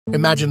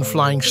Imagine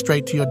flying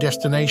straight to your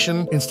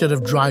destination instead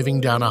of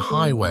driving down a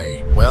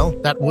highway. Well,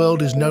 that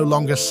world is no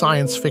longer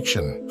science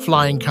fiction.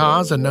 Flying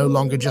cars are no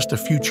longer just a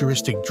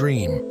futuristic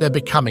dream. They're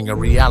becoming a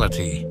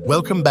reality.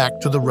 Welcome back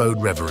to the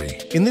Road Reverie.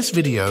 In this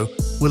video,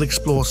 we'll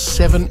explore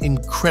 7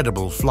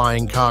 incredible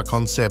flying car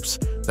concepts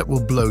that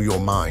will blow your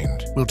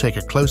mind. We'll take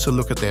a closer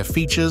look at their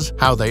features,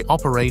 how they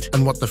operate,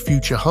 and what the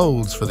future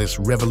holds for this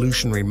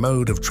revolutionary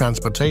mode of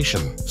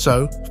transportation.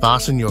 So,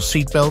 fasten your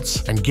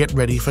seatbelts and get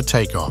ready for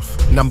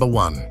takeoff. Number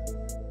 1.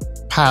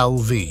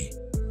 PAL-V.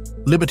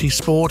 Liberty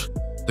Sport,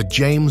 the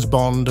James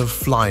Bond of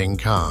flying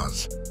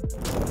cars.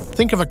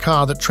 Think of a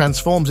car that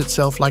transforms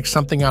itself like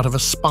something out of a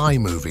spy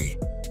movie.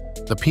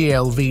 The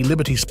PAL-V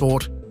Liberty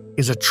Sport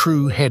is a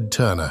true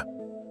head-turner.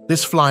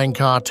 This flying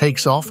car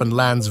takes off and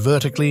lands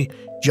vertically,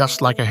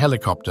 just like a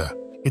helicopter.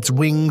 Its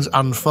wings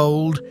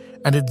unfold,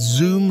 and it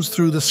zooms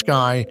through the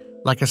sky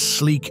like a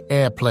sleek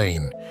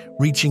airplane,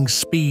 reaching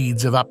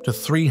speeds of up to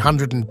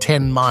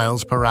 310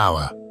 miles per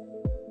hour.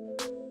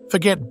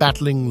 Forget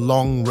battling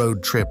long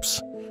road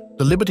trips.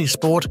 The Liberty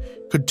Sport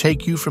could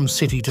take you from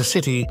city to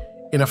city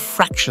in a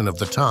fraction of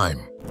the time.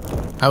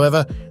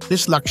 However,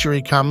 this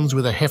luxury comes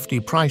with a hefty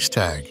price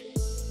tag.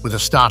 With a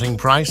starting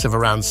price of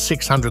around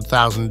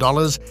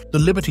 $600,000, the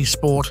Liberty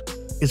Sport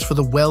is for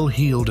the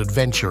well-heeled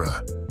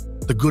adventurer.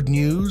 The good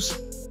news?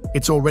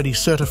 It's already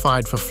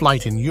certified for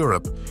flight in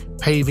Europe,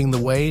 paving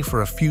the way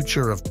for a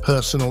future of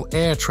personal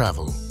air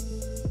travel.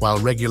 While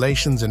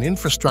regulations and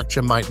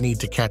infrastructure might need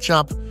to catch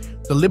up,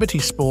 the Liberty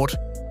Sport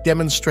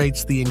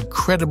demonstrates the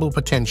incredible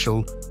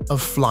potential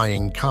of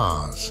flying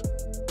cars.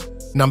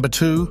 Number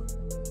 2.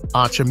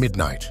 Archer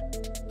Midnight,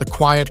 the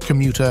quiet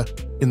commuter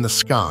in the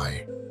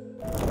sky.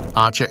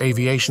 Archer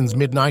Aviation's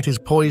Midnight is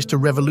poised to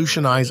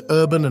revolutionize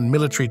urban and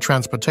military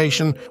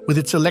transportation with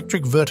its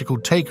electric vertical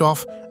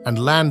takeoff and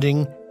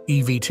landing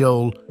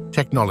eVTOL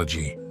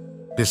technology.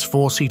 This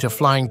 4-seater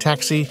flying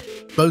taxi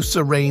boasts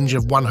a range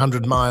of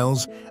 100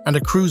 miles and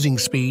a cruising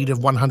speed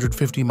of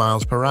 150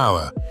 miles per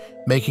hour,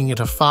 making it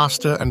a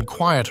faster and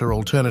quieter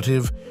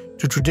alternative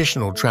to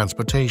traditional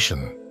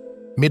transportation.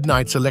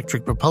 Midnight's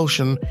electric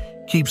propulsion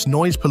keeps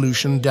noise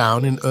pollution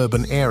down in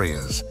urban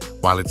areas,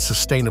 while its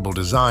sustainable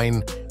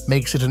design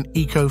makes it an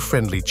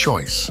eco-friendly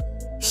choice.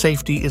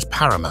 Safety is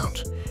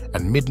paramount,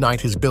 and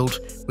Midnight is built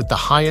with the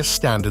highest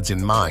standards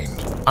in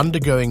mind,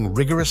 undergoing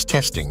rigorous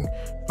testing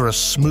for a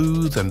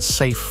smooth and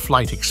safe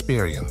flight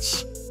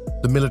experience.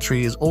 The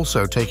military is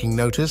also taking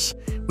notice,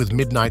 with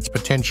Midnight's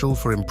potential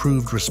for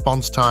improved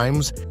response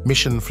times,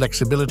 mission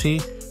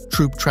flexibility,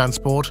 troop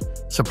transport,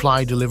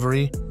 supply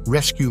delivery,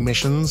 rescue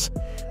missions,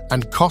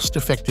 and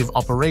cost-effective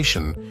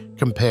operation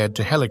compared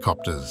to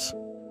helicopters.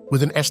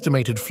 With an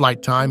estimated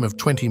flight time of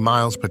 20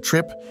 miles per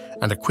trip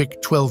and a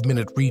quick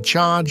 12-minute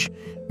recharge,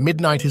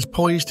 Midnight is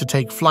poised to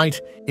take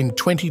flight in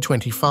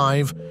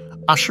 2025,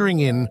 ushering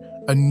in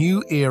a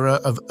new era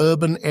of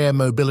urban air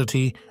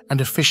mobility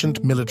and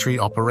efficient military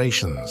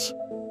operations.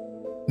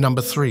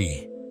 Number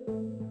 3.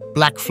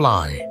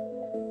 Blackfly,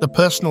 the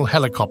personal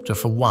helicopter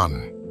for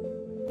one.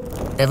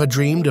 Ever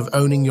dreamed of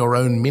owning your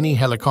own mini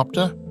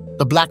helicopter?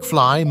 The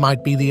Blackfly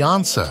might be the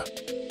answer.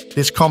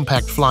 This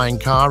compact flying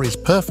car is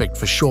perfect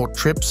for short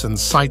trips and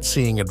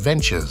sightseeing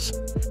adventures.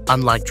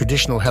 Unlike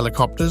traditional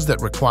helicopters that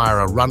require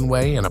a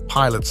runway and a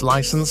pilot's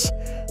license,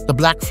 the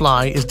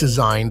Blackfly is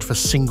designed for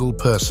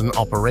single-person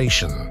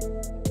operation.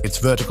 Its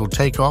vertical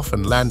takeoff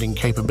and landing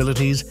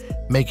capabilities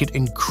make it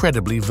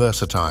incredibly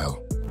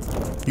versatile.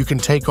 You can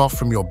take off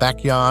from your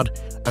backyard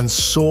and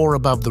soar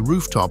above the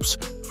rooftops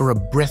for a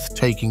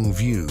breathtaking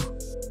view.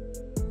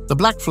 The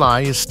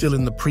Blackfly is still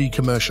in the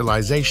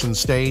pre-commercialization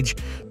stage,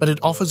 but it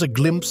offers a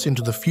glimpse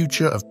into the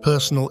future of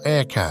personal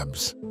air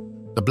cabs.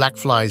 The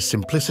Blackfly's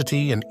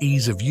simplicity and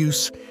ease of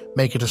use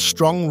make it a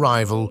strong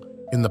rival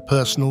in the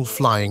personal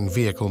flying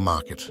vehicle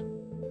market.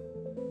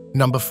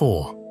 Number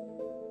 4.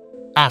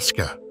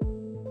 Aska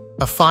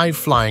A5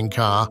 flying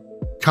car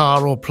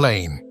or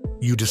plane,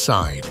 you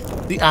decide.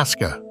 The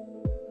Aska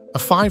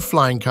A5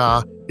 flying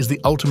car is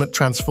the ultimate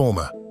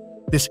transformer.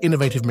 This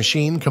innovative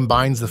machine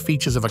combines the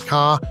features of a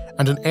car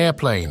and an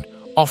airplane,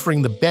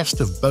 offering the best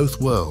of both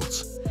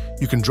worlds.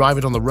 You can drive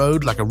it on the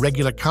road like a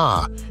regular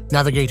car,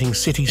 navigating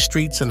city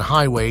streets and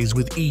highways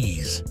with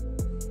ease.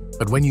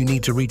 But when you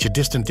need to reach a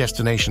distant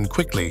destination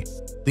quickly,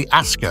 the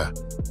Aska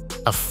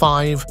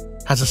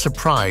A5 has a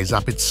surprise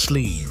up its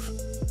sleeve.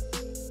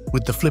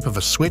 With the flip of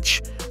a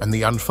switch and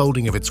the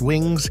unfolding of its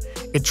wings,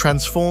 it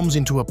transforms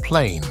into a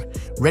plane,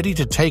 ready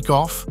to take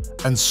off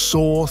and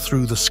soar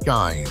through the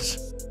skies.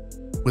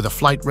 With a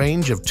flight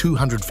range of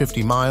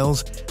 250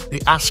 miles,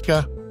 the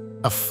Aska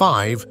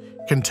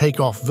A5 can take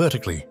off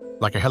vertically,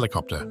 like a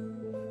helicopter.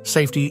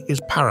 Safety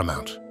is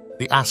paramount.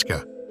 The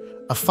Aska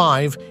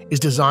A5 is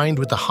designed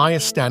with the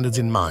highest standards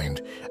in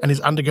mind and is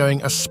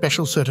undergoing a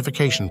special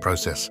certification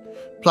process.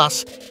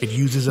 Plus, it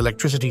uses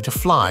electricity to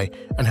fly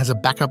and has a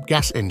backup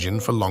gas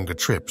engine for longer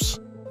trips.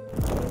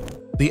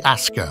 The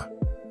Aska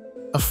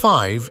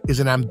A5 is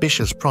an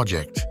ambitious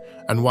project,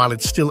 and while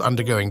it's still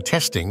undergoing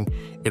testing,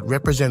 it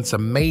represents a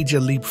major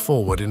leap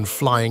forward in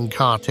flying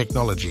car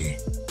technology.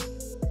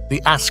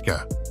 The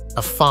Aska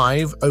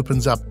A5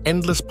 opens up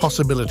endless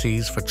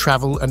possibilities for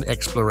travel and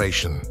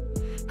exploration.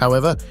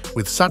 However,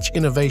 with such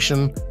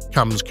innovation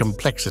comes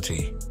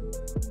complexity.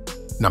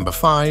 Number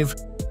 5.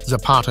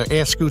 Zapata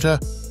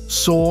Airscooter.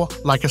 Soar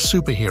like a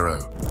superhero.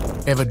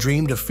 Ever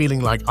dreamed of feeling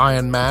like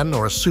Iron Man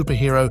or a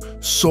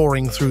superhero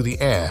soaring through the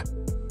air?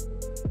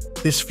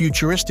 This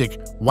futuristic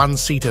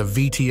one-seater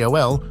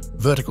VTOL,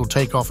 vertical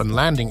takeoff and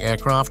landing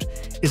aircraft,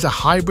 is a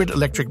hybrid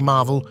electric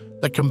marvel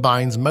that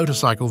combines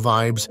motorcycle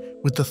vibes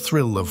with the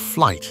thrill of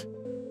flight.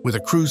 With a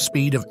cruise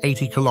speed of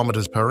 80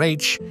 km per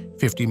h,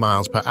 50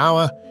 miles per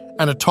hour,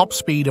 and a top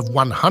speed of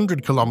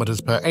 100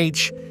 km per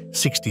h,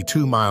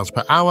 62 miles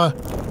per hour,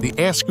 the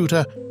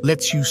Airscooter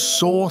lets you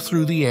soar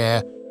through the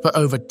air for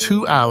over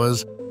 2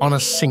 hours on a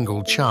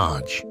single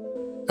charge.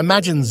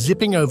 Imagine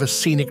zipping over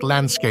scenic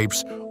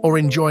landscapes or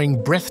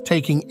enjoying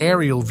breathtaking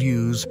aerial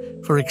views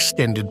for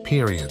extended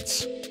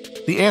periods.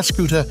 The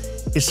Airscooter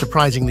is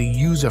surprisingly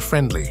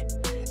user-friendly,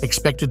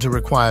 expected to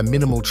require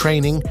minimal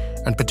training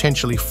and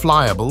potentially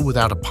flyable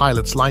without a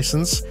pilot's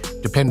license,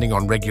 depending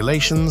on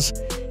regulations.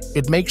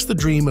 It makes the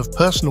dream of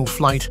personal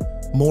flight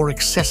more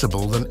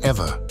accessible than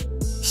ever.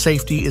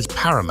 Safety is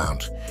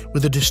paramount,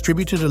 with a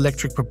distributed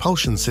electric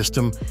propulsion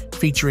system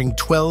featuring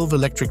 12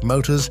 electric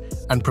motors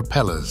and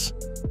propellers.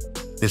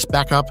 This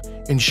backup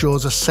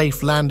ensures a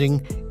safe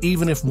landing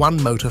even if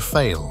one motor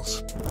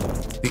fails.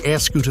 The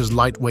Airscooter's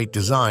lightweight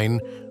design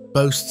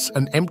boasts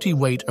an empty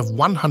weight of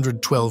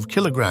 112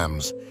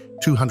 kilograms,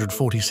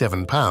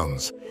 247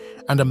 pounds,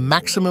 and a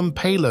maximum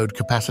payload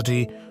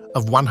capacity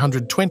of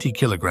 120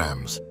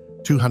 kilograms,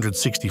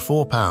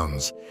 264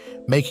 pounds,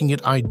 making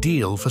it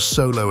ideal for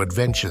solo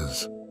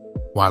adventures.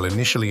 While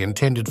initially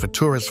intended for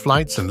tourist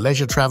flights and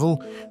leisure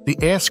travel, the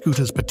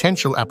Airscooter's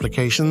potential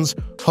applications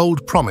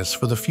hold promise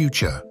for the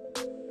future.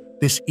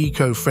 This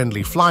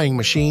eco-friendly flying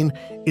machine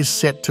is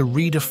set to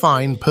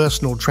redefine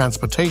personal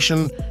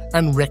transportation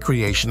and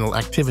recreational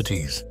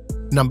activities.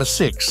 Number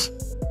 6.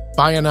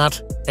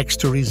 Bayanat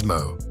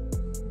Xturismo.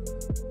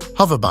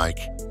 Hoverbike,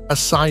 a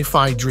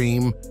sci-fi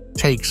dream,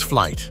 takes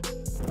flight.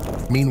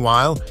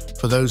 Meanwhile,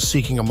 for those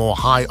seeking a more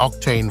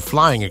high-octane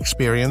flying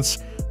experience,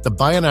 the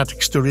Bayanat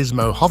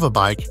Xturismo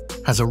hoverbike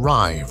has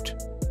arrived.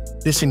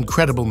 This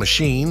incredible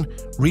machine,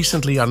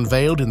 recently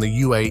unveiled in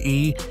the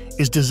UAE,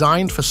 is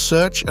designed for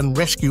search and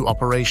rescue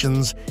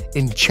operations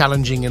in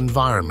challenging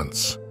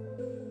environments.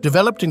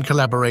 Developed in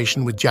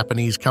collaboration with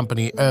Japanese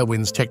company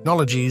Airwinds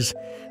Technologies,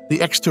 the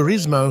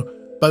Xturismo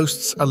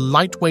boasts a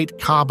lightweight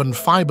carbon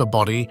fiber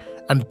body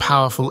and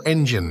powerful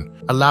engine,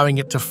 allowing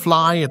it to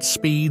fly at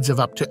speeds of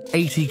up to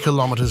 80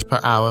 km per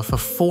hour for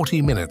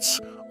 40 minutes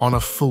on a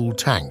full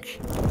tank.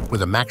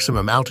 With a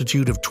maximum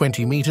altitude of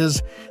 20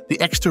 meters, the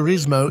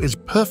Xturismo is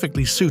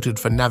perfectly suited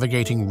for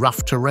navigating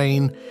rough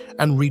terrain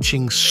and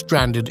reaching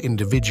stranded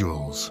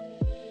individuals.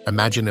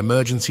 Imagine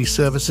emergency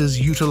services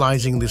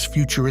utilizing this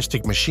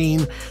futuristic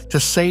machine to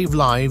save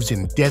lives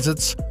in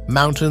deserts,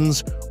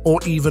 mountains, or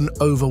even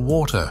over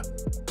water.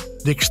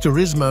 The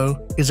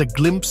Xturismo is a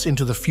glimpse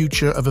into the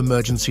future of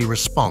emergency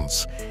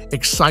response,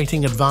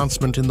 exciting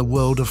advancement in the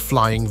world of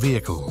flying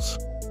vehicles.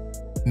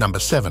 Number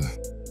 7.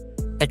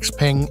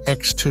 Xpeng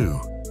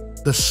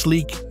X2, the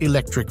sleek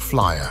electric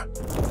flyer.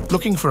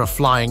 Looking for a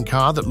flying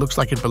car that looks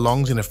like it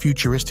belongs in a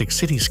futuristic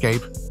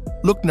cityscape?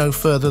 Look no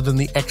further than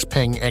the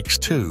Xpeng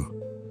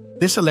X2.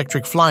 This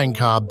electric flying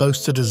car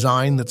boasts a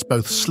design that's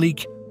both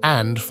sleek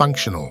and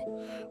functional.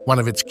 One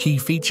of its key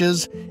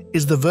features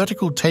is the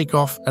vertical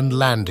takeoff and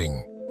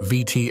landing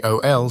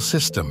 (VTOL)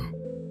 system.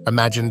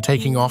 Imagine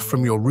taking off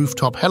from your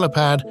rooftop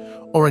helipad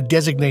or a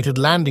designated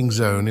landing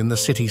zone in the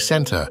city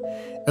center,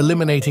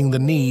 eliminating the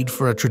need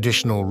for a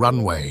traditional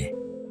runway.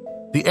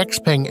 The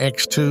Xpeng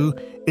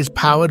X2 is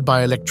powered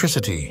by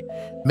electricity,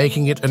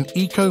 making it an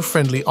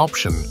eco-friendly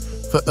option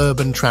for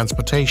urban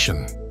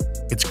transportation.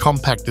 Its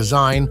compact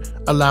design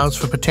allows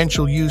for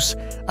potential use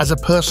as a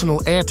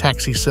personal air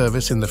taxi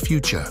service in the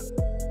future.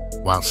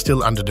 While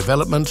still under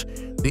development,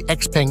 the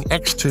Xpeng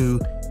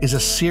X2 is a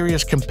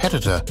serious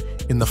competitor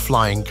in the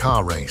flying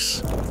car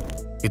race.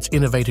 Its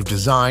innovative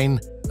design,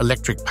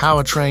 electric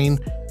powertrain,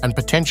 and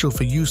potential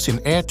for use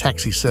in air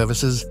taxi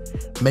services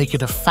make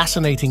it a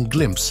fascinating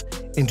glimpse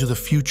into the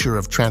future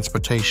of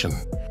transportation.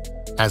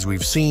 As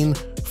we've seen,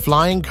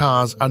 flying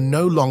cars are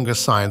no longer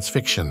science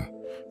fiction.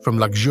 From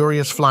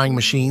luxurious flying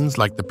machines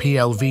like the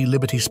PLV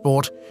Liberty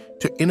Sport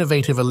to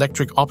innovative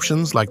electric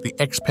options like the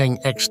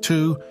Xpeng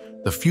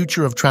X2, the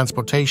future of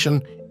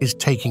transportation is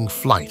taking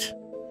flight.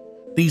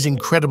 These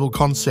incredible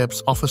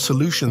concepts offer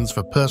solutions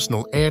for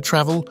personal air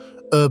travel,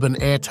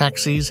 urban air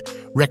taxis,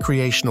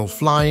 recreational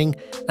flying,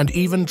 and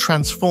even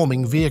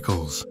transforming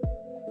vehicles.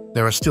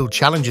 There are still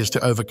challenges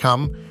to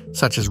overcome,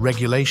 such as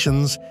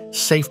regulations,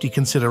 safety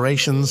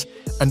considerations,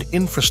 and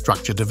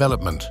infrastructure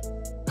development.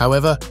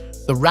 However,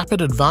 the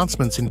rapid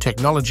advancements in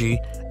technology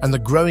and the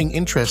growing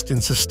interest in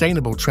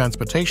sustainable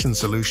transportation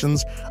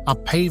solutions are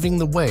paving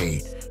the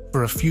way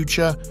for a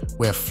future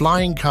where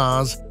flying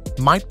cars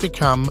might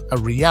become a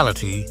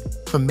reality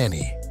for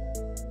many.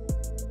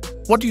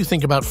 What do you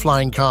think about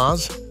flying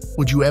cars?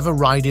 Would you ever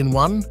ride in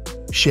one?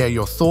 Share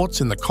your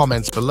thoughts in the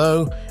comments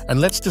below,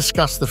 and let's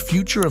discuss the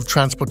future of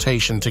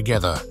transportation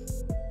together.